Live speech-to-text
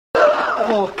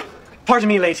Oh, pardon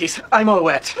me, ladies. I'm all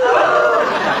wet.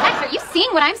 Max, are you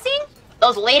seeing what I'm seeing?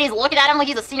 Those ladies looking at him like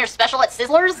he's a senior special at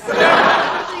Sizzlers?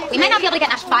 We might not be able to get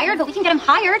Nash fired, but we can get him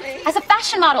hired as a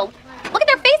fashion model. Look at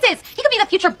their faces. He could be the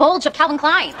future Bulge of Calvin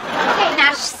Klein. Okay,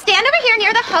 Nash, stand over here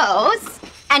near the hose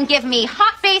and give me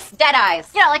hot face, dead eyes.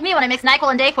 You know, like me when I mix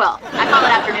NyQuil and DayQuil. I call it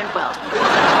afternoon quill.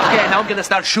 Okay, now I'm gonna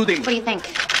start shooting. What do you think?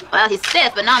 Well, he's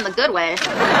stiff, but not in the good way.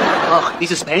 Ugh,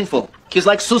 this is painful. He's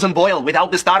like Susan Boyle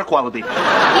without the star quality. You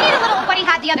need a little of what he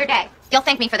had the other day. You'll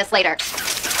thank me for this later.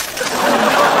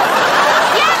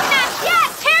 Yes, Nash,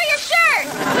 yes! Tear your shirt!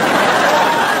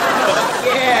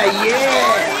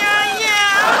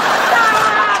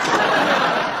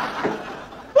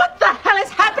 What the hell is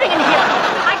happening in here?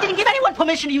 I didn't give anyone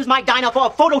permission to use my diner for a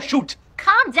photo shoot.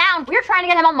 Calm down. We're trying to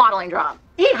get him a modeling job.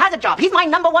 He has a job. He's my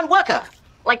 #1 worker.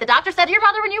 Like the doctor said to your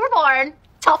mother when you were born,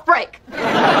 tough break.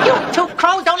 You two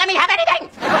crows don't let me have anything.